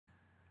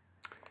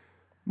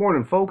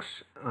Morning, folks.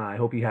 I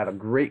hope you had a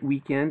great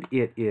weekend.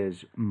 It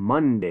is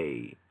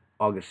Monday,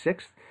 August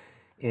 6th,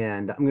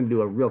 and I'm going to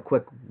do a real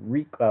quick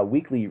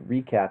weekly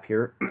recap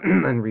here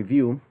and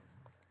review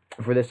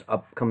for this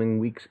upcoming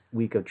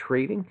week of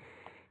trading.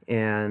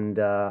 And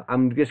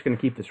I'm just going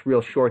to keep this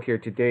real short here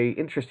today.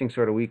 Interesting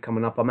sort of week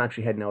coming up. I'm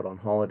actually heading out on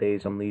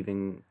holidays. I'm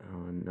leaving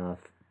on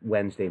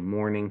Wednesday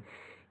morning,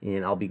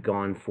 and I'll be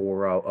gone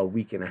for a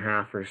week and a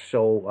half or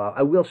so.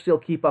 I will still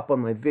keep up on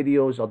my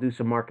videos. I'll do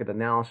some market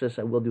analysis.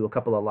 I will do a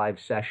couple of live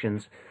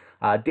sessions.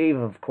 Dave,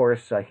 of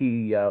course,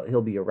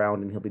 he'll be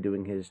around, and he'll be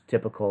doing his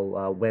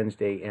typical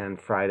Wednesday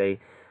and Friday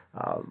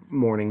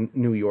morning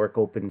New York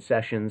open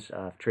sessions,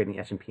 trading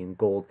S&P and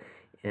gold.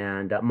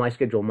 And my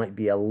schedule might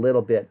be a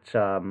little bit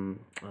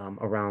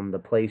around the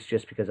place,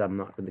 just because I'm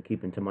not really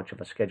keeping too much of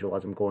a schedule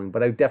as I'm going.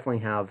 But I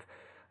definitely have,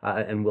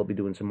 and will be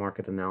doing some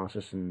market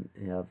analysis, and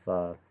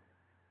have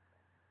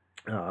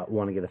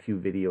want to get a few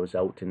videos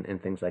out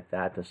and things like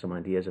that. There's some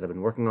ideas that I've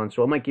been working on.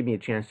 So it might give me a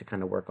chance to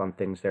kind of work on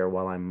things there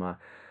while I'm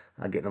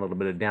getting a little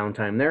bit of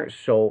downtime there.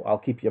 So I'll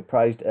keep you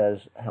apprised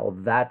as how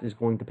that is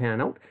going to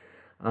pan out.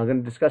 I'm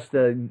going to discuss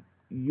the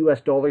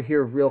US dollar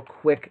here real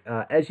quick.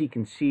 As you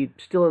can see,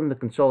 still in the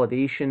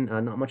consolidation.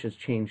 Not much has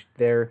changed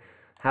there.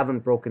 Haven't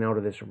broken out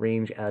of this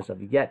range as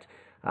of yet.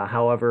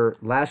 However,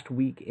 last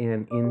week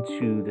and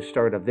into the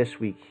start of this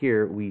week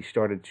here, we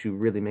started to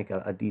really make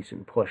a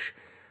decent push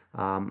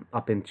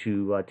up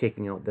into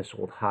taking out this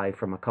old high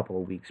from a couple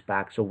of weeks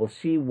back. So we'll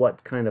see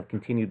what kind of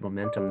continued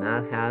momentum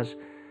that has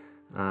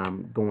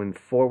going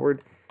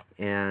forward.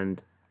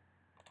 And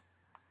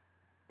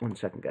one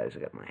second, guys, I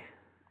got my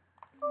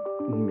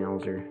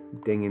emails are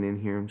dinging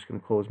in here. I'm just going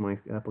to close my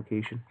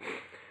application.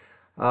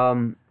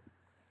 So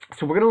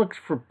we're going to look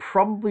for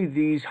probably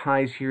these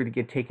highs here to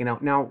get taken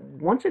out. Now,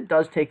 once it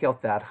does take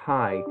out that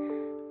high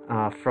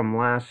from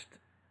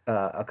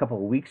a couple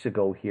of weeks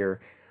ago here,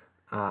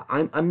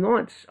 I'm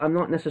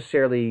not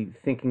necessarily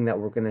thinking that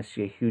we're going to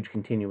see a huge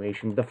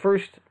continuation. The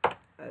first,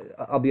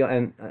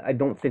 and I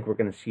don't think we're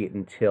going to see it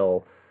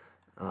until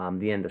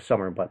the end of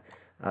summer. But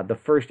the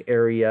first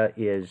area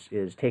is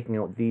taking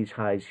out these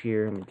highs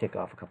here. Let me take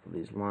off a couple of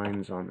these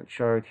lines on the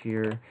chart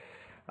here.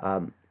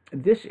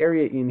 This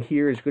area in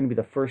here is going to be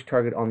the first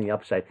target on the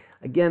upside.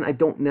 Again, I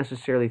don't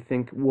necessarily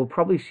think we'll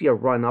probably see a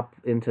run up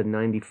into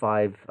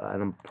 95. I'm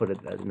going to put it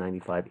as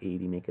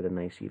 95.80, make it a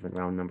nice even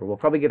round number. We'll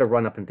probably get a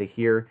run up into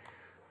here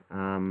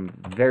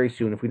very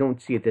soon. If we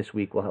don't see it this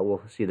week,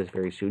 we'll see this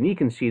very soon. You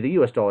can see the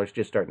US dollar is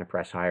just starting to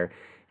press higher.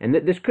 And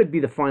this could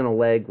be the final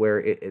leg where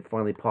it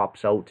finally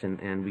pops out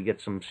and we get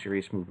some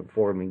serious movement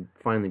forward and we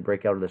finally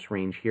break out of this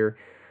range here.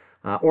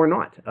 Or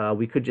not.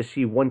 We could just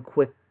see one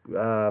quick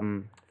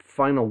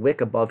final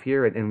wick above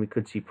here, and we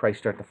could see price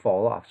start to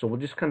fall off. So we'll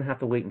just kind of have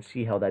to wait and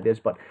see how that is.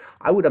 But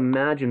I would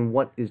imagine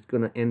what is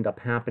going to end up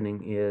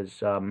happening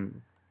is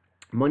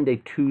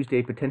Monday,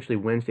 Tuesday, potentially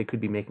Wednesday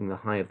could be making the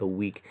high of the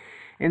week.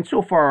 And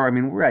so far, I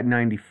mean, we're at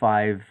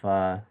 95.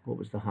 What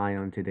was the high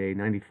on today?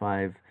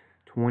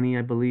 95.20,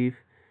 I believe.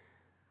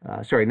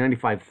 Sorry,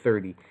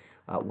 95.30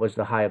 was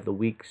the high of the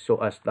week. So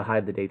the high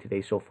of the day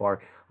today so far.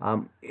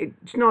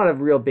 It's not a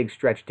real big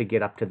stretch to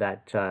get up to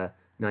that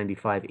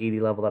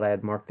 95.80 level that I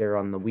had marked there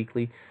on the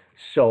weekly.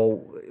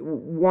 So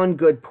one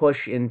good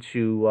push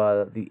into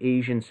the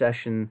Asian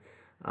session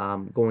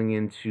going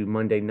into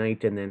Monday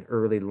night, and then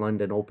early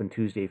London Open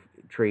Tuesday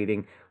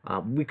trading.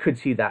 We could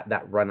see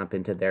that run up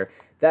into there.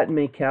 That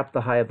may cap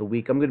the high of the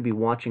week. I'm going to be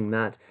watching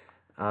that.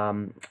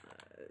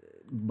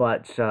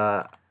 But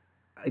I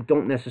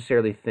don't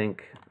necessarily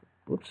think...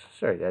 Whoops,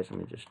 sorry guys, let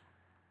me just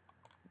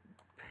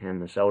pan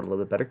this out a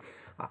little bit better.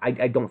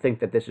 I don't think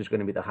that this is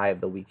going to be the high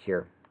of the week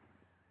here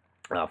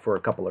for a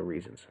couple of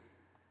reasons.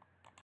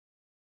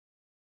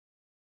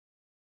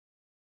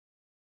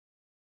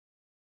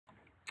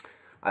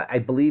 I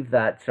believe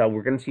that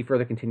we're going to see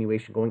further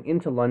continuation going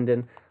into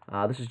London.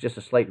 This is just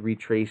a slight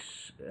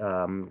retrace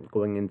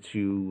going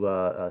into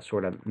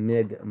sort of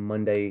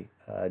mid-Monday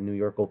New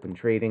York Open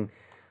trading.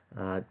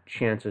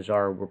 Chances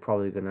are we're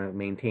probably going to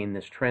maintain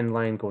this trend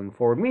line going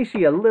forward. We may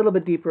see a little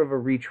bit deeper of a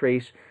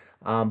retrace,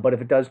 but if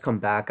it does come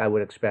back, I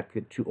would expect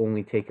it to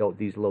only take out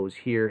these lows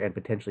here and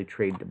potentially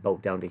trade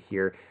about down to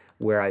here,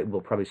 where I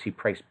will probably see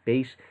price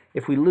base.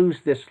 If we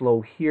lose this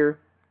low here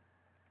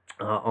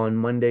on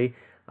Monday,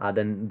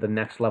 then the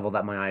next level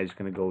that my eye is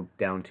going to go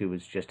down to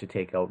is just to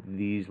take out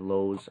these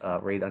lows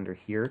right under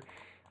here,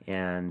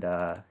 and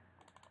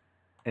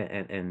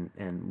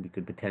we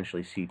could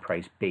potentially see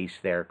price base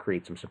there,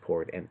 create some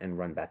support, and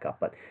run back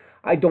up. But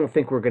I don't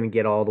think we're going to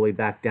get all the way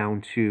back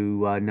down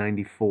to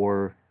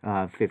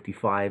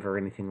 94.55 or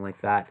anything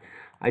like that.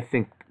 I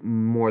think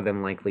more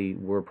than likely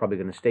we're probably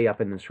going to stay up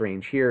in this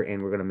range here,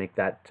 and we're going to make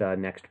that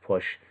next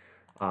push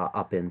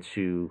up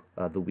into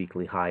the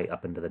weekly high,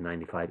 up into the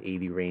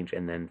 95.80 range,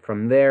 and then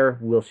from there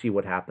we'll see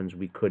what happens.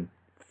 We could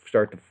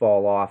start to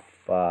fall off.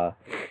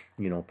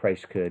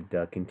 Price could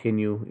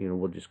continue.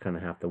 We'll just kind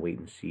of have to wait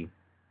and see.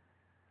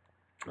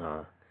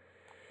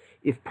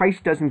 if price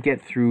doesn't get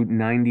through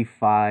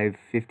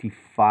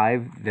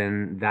 95.55,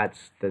 then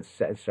that's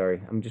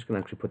sorry. I'm just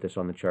going to actually put this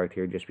on the chart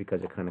here just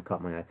because it kind of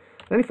caught my eye.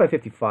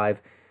 95.55,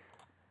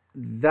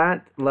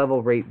 that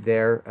level right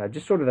there,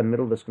 just sort of the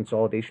middle of this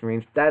consolidation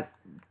range, that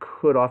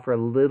could offer a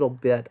little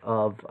bit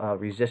of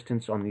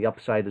resistance on the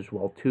upside as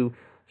well too.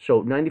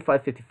 So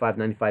 95.55,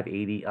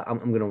 95.80,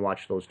 I'm going to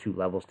watch those two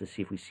levels to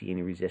see if we see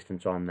any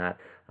resistance on that.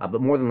 But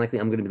more than likely,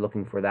 I'm going to be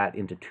looking for that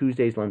into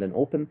Tuesday's London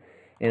Open.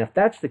 And if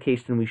that's the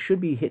case, then we should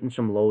be hitting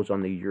some lows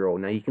on the euro.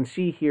 Now, you can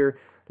see here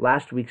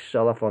last week's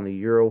sell-off on the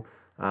euro.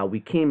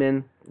 We came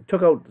in,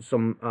 took out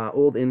some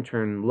old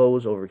intern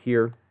lows over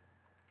here,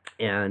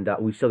 and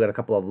we still got a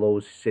couple of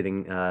lows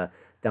sitting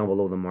down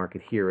below the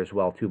market here as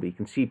well, too. But you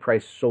can see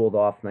price sold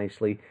off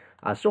nicely.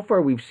 So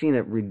far, we've seen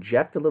it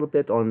reject a little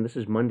bit on, this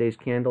is Monday's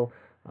candle.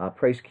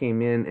 Price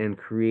came in and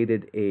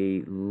created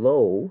a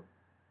low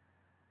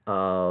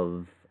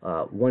of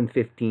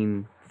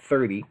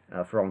 115.30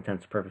 for all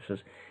intents and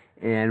purposes.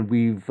 And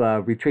we've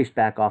retraced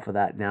back off of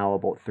that now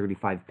about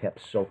 35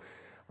 pips. So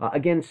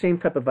again, same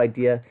type of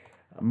idea.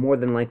 More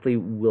than likely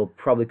will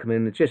probably come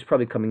in. It's just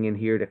probably coming in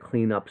here to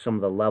clean up some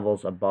of the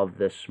levels above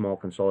this small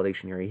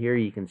consolidation area here.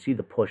 You can see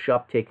the push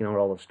up, taking out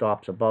all the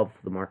stops above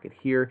the market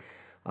here.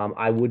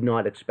 I would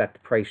not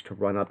expect price to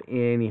run up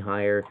any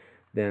higher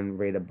than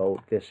right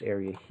about this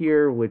area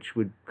here, which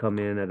would come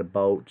in at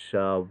about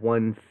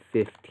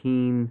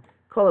 115,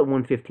 call it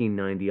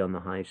 115.90 on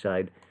the high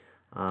side.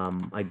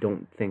 I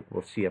don't think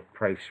we'll see a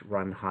price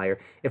run higher.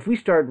 If we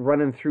start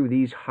running through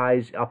these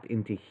highs up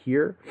into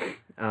here,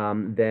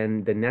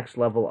 then the next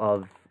level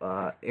of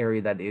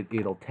area that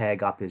it'll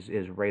tag up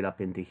is right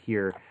up into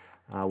here,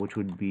 which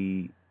would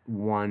be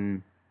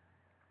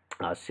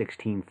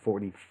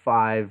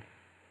 116.45,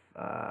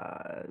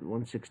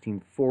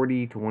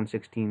 116.40 to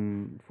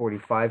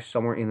 116.45,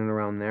 somewhere in and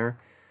around there.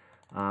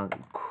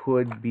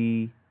 Could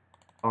be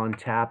on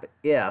tap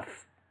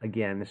if,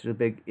 again, this is a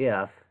big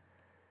if,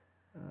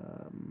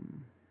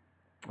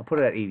 I'll put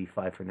it at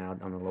 85 for now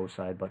on the low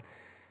side, but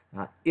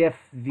if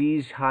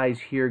these highs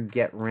here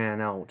get ran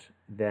out,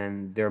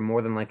 then they're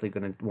more than likely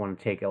going to want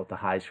to take out the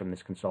highs from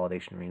this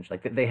consolidation range.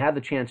 Like they had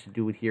the chance to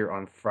do it here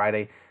on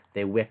Friday.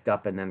 They wicked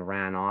up and then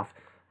ran off.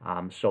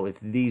 So if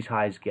these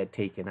highs get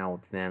taken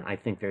out, then I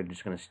think they're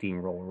just going to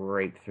steamroll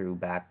right through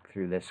back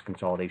through this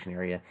consolidation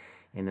area,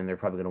 and then they're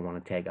probably going to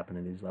want to tag up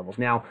into these levels.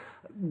 Now,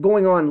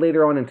 going on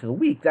later on into the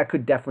week, that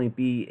could definitely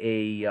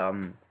be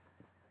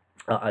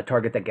a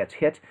target that gets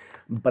hit,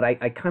 but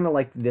I kind of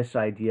like this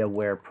idea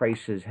where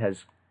prices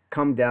has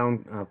come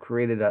down,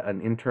 created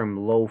an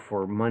interim low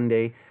for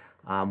Monday.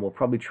 We'll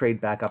probably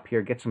trade back up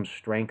here, get some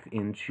strength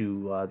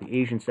into the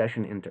Asian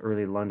session, into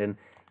early London,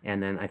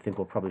 and then I think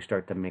we'll probably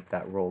start to make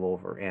that roll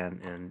over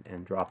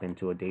and drop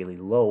into a daily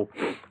low.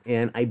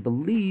 And I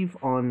believe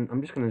on,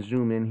 I'm just going to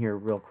zoom in here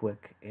real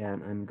quick,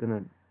 and I'm going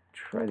to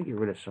try to get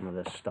rid of some of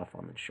this stuff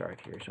on the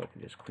chart here so I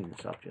can just clean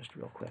this up just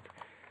real quick.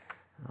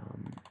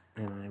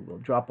 And I will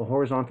drop a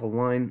horizontal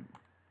line.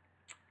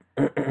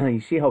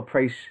 You see how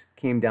price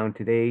came down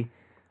today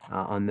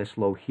on this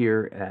low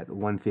here at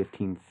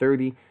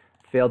 115.30.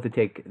 Failed to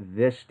take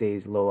this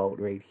day's low out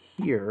right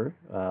here.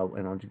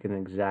 And I'll just get an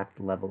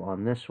exact level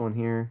on this one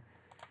here,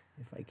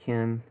 if I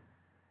can.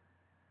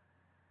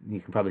 You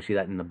can probably see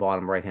that in the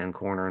bottom right-hand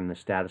corner in the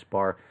status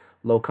bar.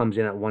 Low comes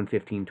in at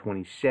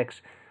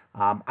 115.26.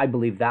 I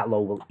believe that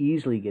low will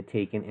easily get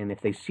taken, and if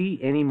they see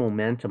any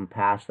momentum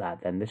past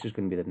that, then this is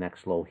going to be the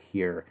next low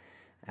here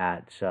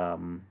at,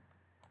 again,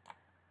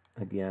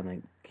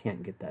 I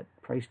can't get that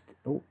priced,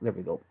 oh, there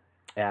we go,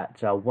 at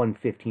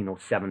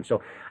 115.07.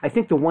 So I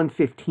think the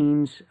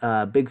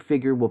 115s, big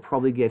figure, will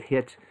probably get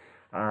hit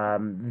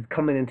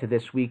coming into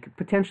this week,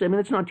 potentially. I mean,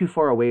 it's not too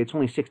far away, it's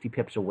only 60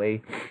 pips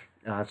away,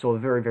 so a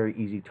very, very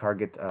easy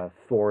target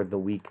for the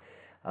week.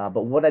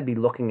 But what I'd be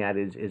looking at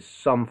is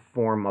some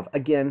form of,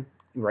 again,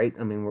 right,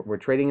 I mean, we're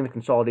trading in the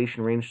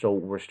consolidation range, so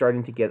we're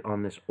starting to get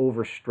on this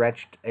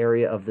overstretched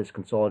area of this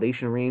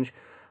consolidation range.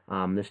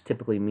 This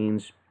typically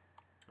means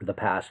the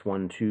past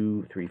 1,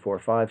 2, 3, 4,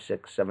 5,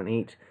 6, 7,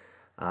 8,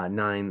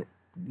 9,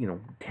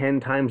 10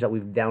 times that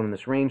we've down in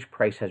this range.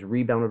 Price has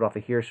rebounded off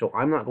of here, so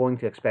I'm not going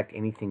to expect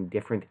anything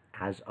different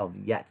as of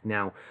yet.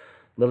 Now,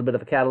 a little bit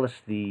of a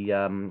catalyst, the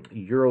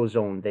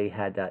Eurozone, they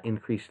had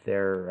increased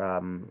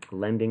their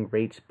lending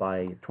rates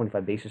by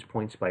 25 basis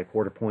points by a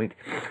quarter point.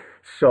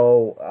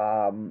 So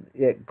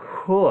it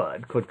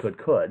could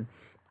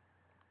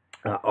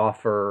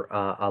offer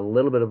a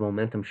little bit of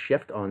momentum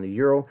shift on the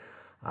euro.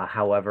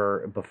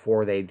 However,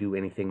 before they do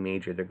anything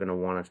major, they're going to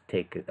want to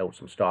take out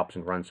some stops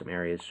and run some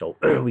areas. So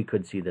we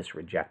could see this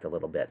reject a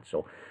little bit.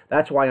 So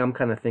that's why I'm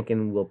kind of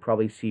thinking we'll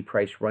probably see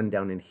price run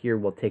down in here.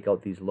 We'll take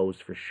out these lows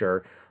for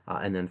sure.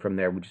 And then from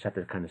there, we just have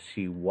to kind of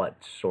see what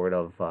sort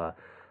of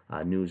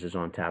news is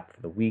on tap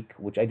for the week,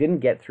 which I didn't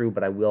get through,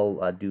 but I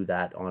will do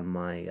that on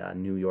my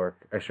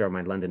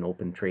my London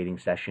Open trading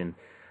session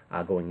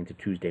going into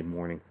Tuesday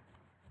morning.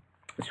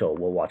 So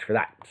we'll watch for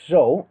that.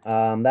 So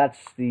that's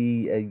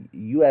the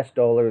US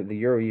dollar,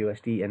 the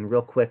EurUSD, and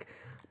real quick,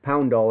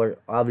 pound dollar,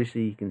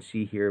 obviously you can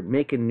see here,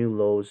 making new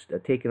lows,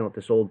 taking out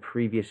this old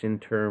previous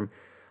interim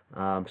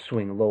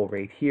swing low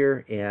right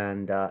here,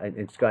 and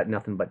it's got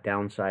nothing but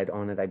downside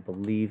on it, I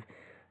believe.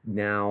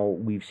 Now,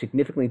 we've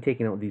significantly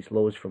taken out these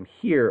lows from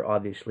here,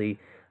 obviously.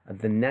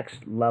 The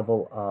next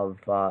level of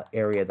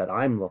area that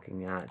I'm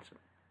looking at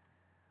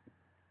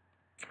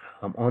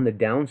on the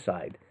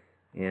downside,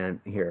 and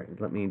here,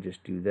 let me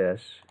just do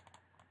this,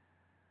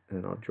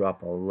 and I'll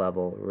drop a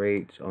level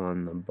right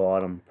on the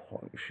bottom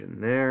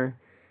portion there.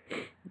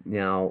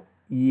 Now,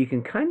 you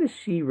can kind of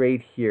see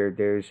right here,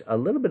 there's a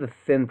little bit of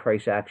thin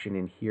price action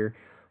in here.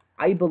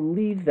 I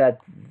believe that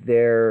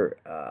there,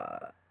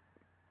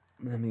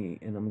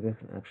 and I'm going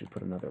to actually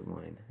put another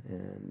line,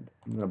 and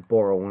I'm going to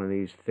borrow one of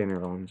these thinner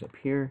lines up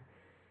here.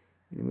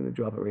 I'm going to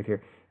drop it right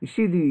here. You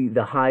see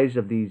the highs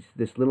of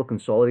this little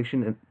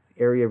consolidation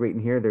area right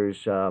in here.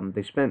 There's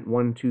they spent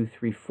 1, 2,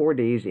 3, 4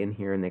 days in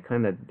here, and they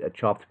kind of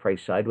chopped the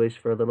price sideways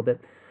for a little bit.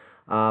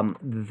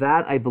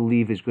 That I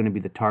believe is going to be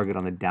the target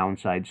on the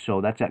downside. So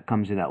that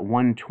comes in at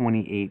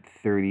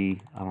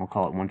 128.30. I'll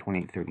call it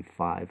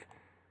 128.35.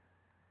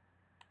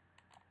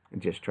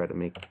 And just try to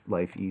make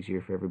life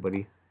easier for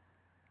everybody.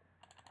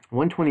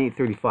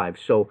 128.35.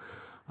 So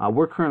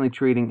we're currently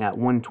trading at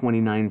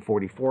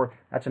 129.44.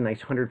 That's a nice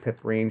 100 pip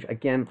range.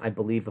 Again, I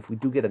believe if we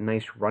do get a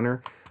nice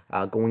runner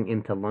going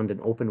into London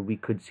Open, we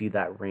could see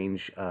that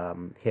range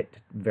hit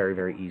very,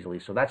 very easily.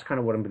 So that's kind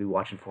of what I'm going to be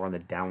watching for on the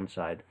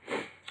downside.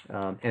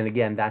 And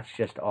again, that's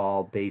just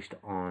all based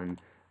on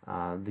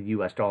the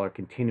US dollar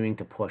continuing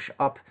to push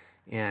up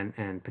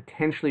and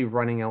potentially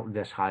running out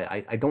this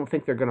high. I don't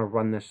think they're going to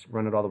run it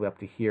all the way up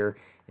to here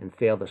and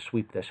fail to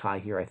sweep this high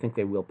here. I think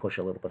they will push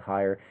a little bit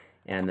higher,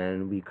 and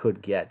then we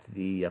could get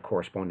the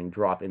corresponding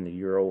drop in the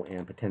euro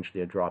and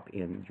potentially a drop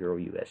in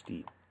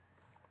EurUsd.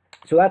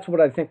 So that's what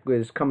I think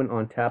is coming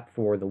on tap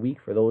for the week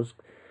for those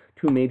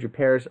two major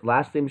pairs.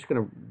 Lastly, I'm just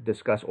going to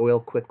discuss oil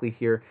quickly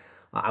here.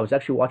 I was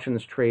actually watching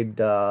this trade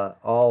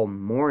all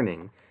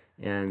morning,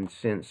 and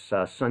since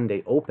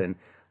Sunday open,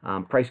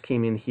 price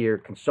came in here,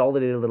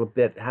 consolidated a little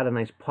bit, had a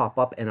nice pop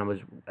up, and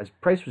as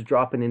price was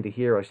dropping into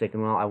here, I was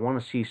thinking, well, I want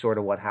to see sort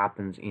of what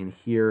happens in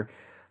here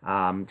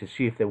to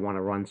see if they want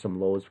to run some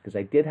lows, because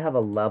I did have a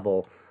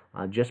level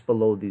just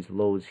below these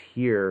lows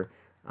here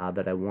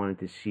that I wanted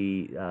to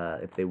see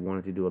if they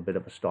wanted to do a bit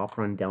of a stop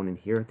run down in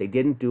here. They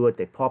didn't do it.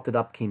 They popped it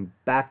up, came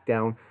back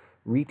down,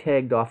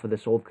 retagged off of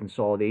this old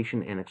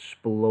consolidation, and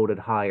exploded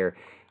higher.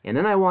 And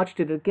then I watched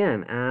it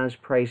again as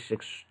price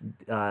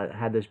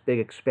had this big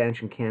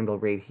expansion candle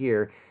right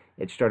here.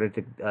 It started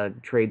to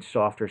trade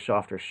softer,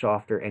 softer,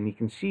 softer, and you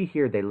can see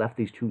here they left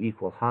these two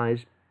equal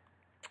highs,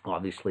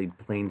 obviously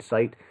plain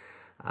sight.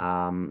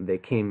 They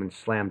came and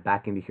slammed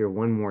back into here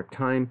one more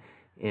time,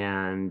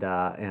 and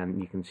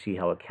you can see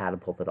how it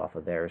catapulted off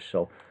of there.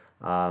 So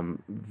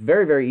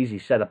very, very easy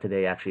setup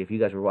today, actually. If you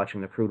guys were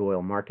watching the crude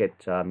oil market,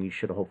 you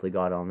should have hopefully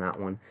got on that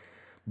one.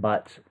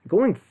 But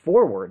going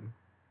forward,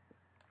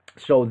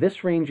 so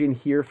this range in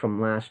here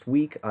from last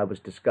week, I was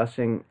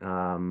discussing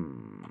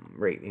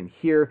right in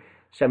here,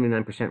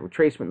 79%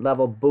 retracement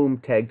level, boom,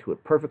 tagged to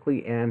it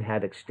perfectly, and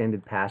had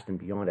extended past and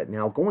beyond it.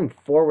 Now, going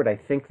forward, I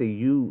think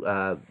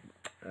the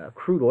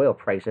crude oil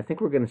price, I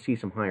think we're going to see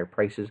some higher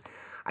prices.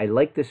 I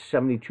like this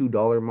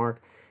 $72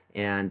 mark,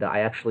 and I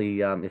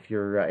actually, if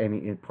you're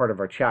in part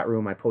of our chat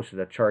room, I posted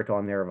a chart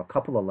on there of a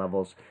couple of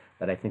levels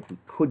that I think we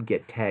could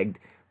get tagged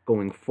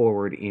going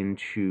forward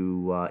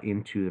into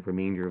the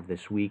remainder of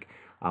this week.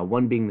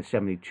 One being the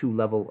 72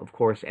 level, of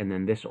course, and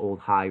then this old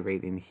high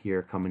rate in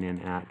here coming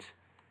in at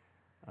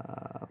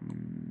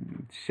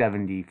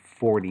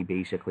 70.40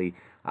 basically.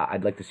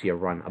 I'd like to see a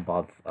run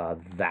above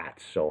that.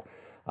 So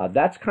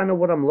that's kind of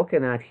what I'm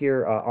looking at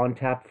here on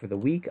tap for the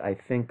week. I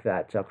think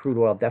that crude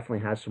oil definitely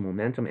has some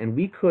momentum, and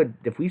we could,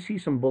 if we see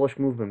some bullish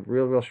movement,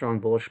 real strong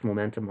bullish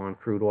momentum on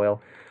crude oil,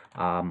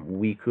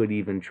 we could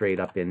even trade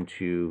up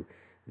into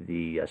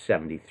the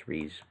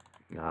 73s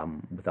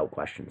without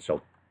question.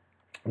 So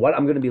what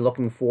I'm going to be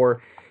looking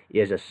for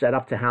is a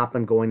setup to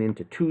happen going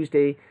into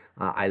Tuesday.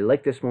 I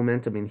like this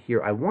momentum in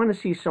here. I want to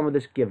see some of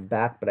this give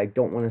back, but I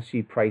don't want to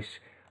see price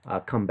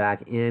come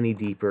back any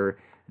deeper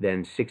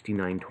than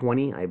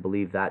 69.20. I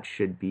believe that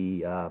should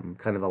be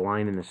kind of a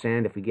line in the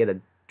sand. If we get a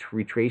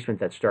retracement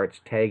that starts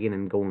tagging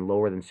and going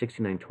lower than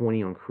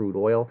 69.20 on crude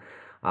oil,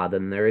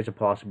 then there is a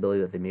possibility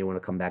that they may want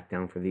to come back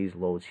down for these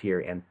lows here,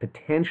 and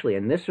potentially,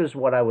 and this is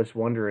what I was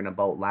wondering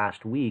about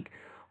last week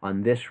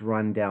on this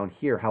run down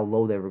here, how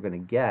low they were going to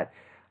get,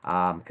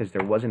 because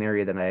there was an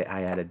area that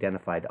I had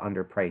identified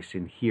underpriced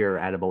in here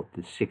at about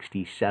the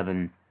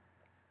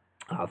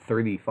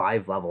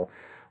 67.35 level,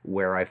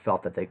 where I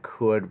felt that they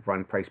could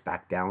run price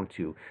back down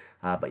to.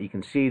 But you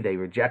can see they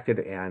rejected,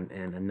 and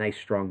a nice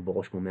strong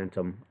bullish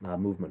momentum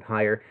movement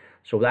higher.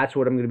 So that's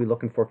what I'm going to be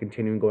looking for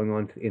continuing going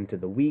on into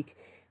the week.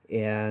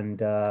 And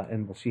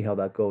we'll see how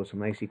that goes. Some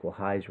nice equal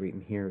highs right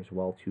in here as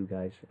well too,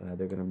 guys.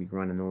 They're going to be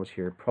running those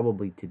here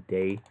probably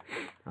today.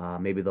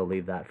 Maybe they'll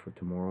leave that for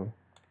tomorrow.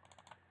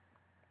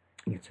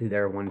 You can see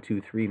there 1,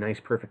 2, 3 nice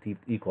perfect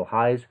equal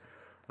highs.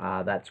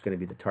 That's going to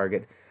be the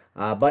target.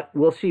 But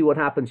we'll see what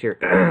happens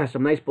here.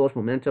 Some nice bullish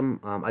momentum.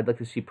 I'd like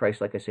to see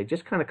price, like I say,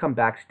 just kind of come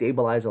back,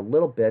 stabilize a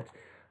little bit,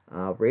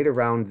 right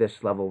around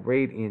this level,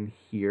 right in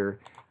here.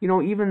 You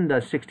know, even the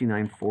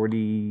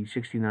 69.40,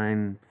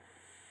 69.30,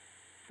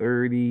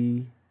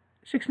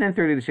 69.30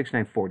 to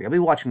 69.40. I'll be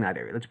watching that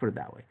area. Let's put it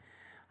that way.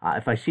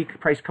 If I see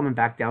price coming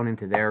back down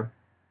into there,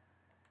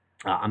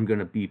 I'm going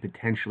to be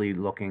potentially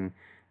looking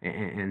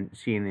and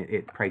seeing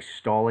it price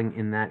stalling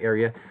in that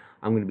area.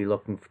 I'm going to be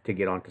looking to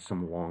get onto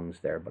some longs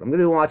there. But I'm going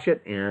to watch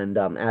it, and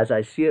as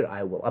I see it,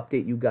 I will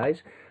update you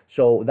guys.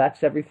 So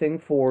that's everything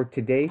for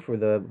today for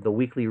the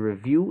weekly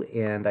review,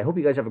 and I hope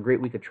you guys have a great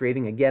week of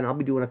trading. Again, I'll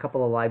be doing a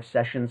couple of live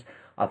sessions.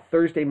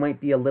 Thursday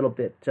might be a little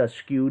bit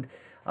skewed,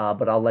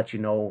 but I'll let you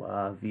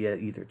know via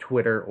either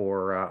Twitter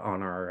or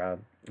on our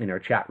in our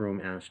chat room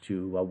as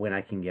to when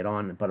I can get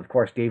on. But of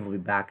course, Dave will be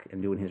back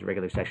and doing his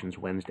regular sessions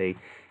Wednesday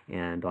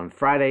and on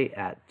Friday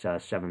at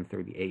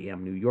 7:30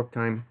 a.m. New York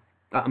time.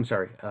 I'm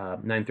sorry,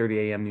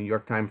 9:30 a.m. New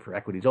York time for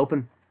Equities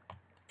Open.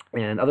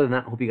 And other than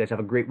that, I hope you guys have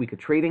a great week of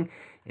trading,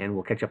 and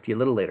we'll catch up to you a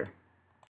little later.